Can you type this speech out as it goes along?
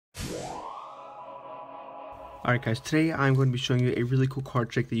Alright guys, today I'm going to be showing you a really cool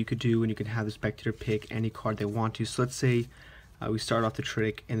card trick that you could do, and you can have the spectator pick any card they want to. So let's say we start off the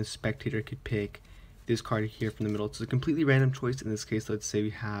trick and the spectator could pick this card here from the middle. It's a completely random choice. In this case, let's say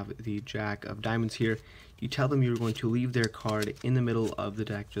we have the Jack of Diamonds here. You tell them you're going to leave their card in the middle of the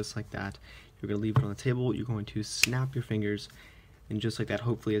deck just like that. You're going to leave it on the table, you're going to snap your fingers, and just like that,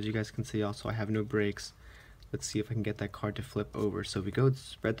 hopefully, as you guys can see also, I have no breaks. Let's see if I can get that card to flip over. So if we go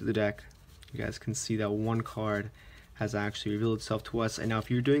spread through the deck, you guys can see that one card has actually revealed itself to us. And now if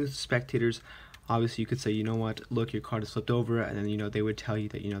you're doing this with spectators, obviously you could say, you know what, look, your card is flipped over, and then they would tell you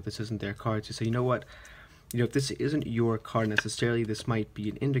that this isn't their card. So say, you know what, if this isn't your card necessarily, this might be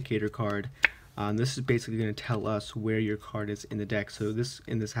an indicator card. This is basically going to tell us where your card is in the deck. So this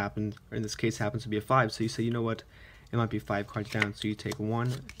in this case happens to be a 5. So you say, you know what, it might be 5 cards down. So you take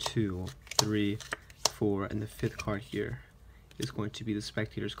 1, 2, 3, 4, and the 5th card here is going to be the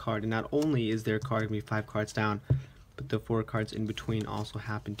spectator's card. And not only is their card going to be 5 cards down, but the 4 cards in between also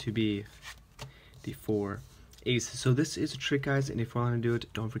happen to be the 4 aces. So this is a trick, guys, and if you want to do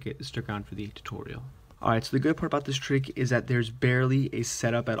it, don't forget to stick around for the tutorial. Alright, so the good part about this trick is that there's barely a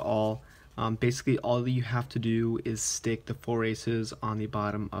setup at all. Basically, all that you have to do is stick the 4 aces on the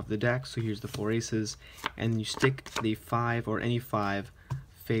bottom of the deck. So here's the 4 aces, and you stick the 5 or any 5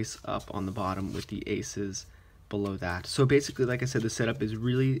 face up on the bottom with the aces below that. So basically, like I said, the setup is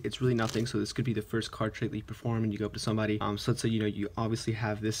really nothing. So this could be the first card trick that you perform and you go up to somebody. So let's say you obviously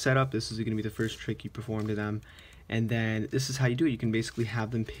have this setup. This is going to be the first trick you perform to them, and then this is how you do it. You can basically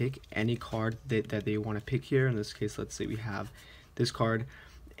have them pick any card that they want to pick here. In this case, let's say we have this card,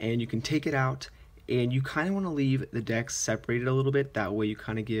 and you can take it out, and you kind of want to leave the deck separated a little bit. That way you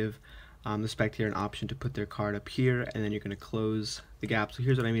kind of give the spectator an option to put their card up here, and then you're going to close the gap. So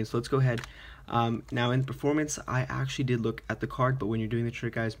here's what I mean. So let's go ahead. Now in performance, I actually did look at the card, but when you're doing the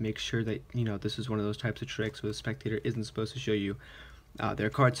trick, guys, make sure that this is one of those types of tricks where the spectator isn't supposed to show you their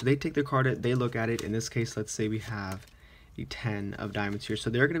card. So they take their card, they look at it. In this case, let's say we have the 10 of diamonds here.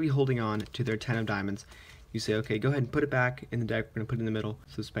 So they're going to be holding on to their 10 of diamonds. You say, okay, go ahead and put it back in the deck. We're going to put it in the middle.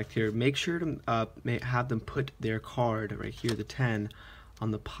 So the spectator, make sure to have them put their card right here, the 10,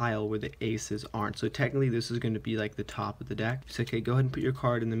 on the pile where the aces aren't. So technically this is going to be like the top of the deck. So okay, go ahead and put your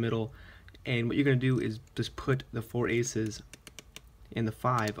card in the middle, and what you're going to do is just put the 4 aces and the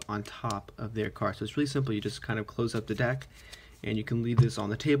 5 on top of their card. So it's really simple. You just kind of close up the deck, and you can leave this on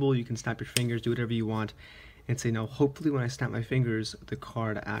the table. You can snap your fingers, do whatever you want, and say, now hopefully when I snap my fingers, the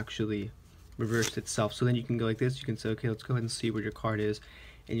card actually reversed itself. So then you can go like this. You can say, okay, let's go ahead and see where your card is,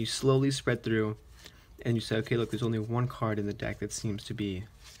 and you slowly spread through, and you say, okay, look, there's only one card in the deck that seems to be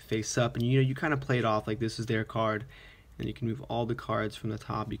face up, and you kind of play it off like this is their card, and you can move all the cards from the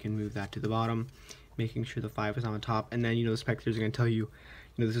top. You can move that to the bottom, making sure the 5 is on the top, and then the spectators are going to tell you,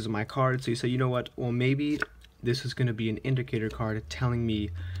 this is my card. So you say, you know what, well, maybe this is going to be an indicator card telling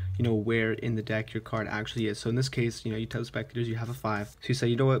me where in the deck your card actually is. So in this case, you tell the spectators you have a 5. So you say,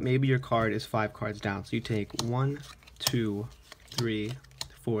 you know what, maybe your card is 5 cards down. So you take 1, 2, 3,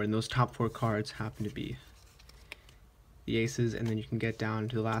 4, and those top 4 cards happen to be the aces, and then you can get down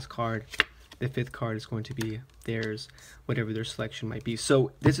to the last card. The 5th card is going to be theirs, whatever their selection might be.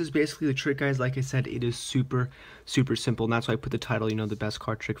 So this is basically the trick, guys. Like I said, it is super simple, and that's why I put the title, the best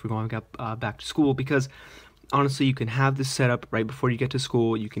card trick for going back to school, because honestly, you can have this set up right before you get to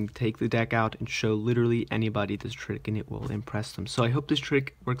school. You can take the deck out and show literally anybody this trick, and it will impress them. So I hope this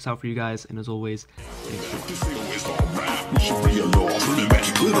trick works out for you guys, and as always,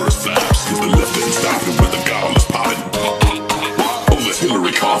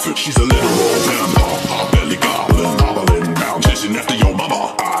 Hillary Coffin, she's a literal vampire, belly goblin, hobbling around, chasing after your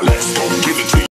mama. Let's go give it to you.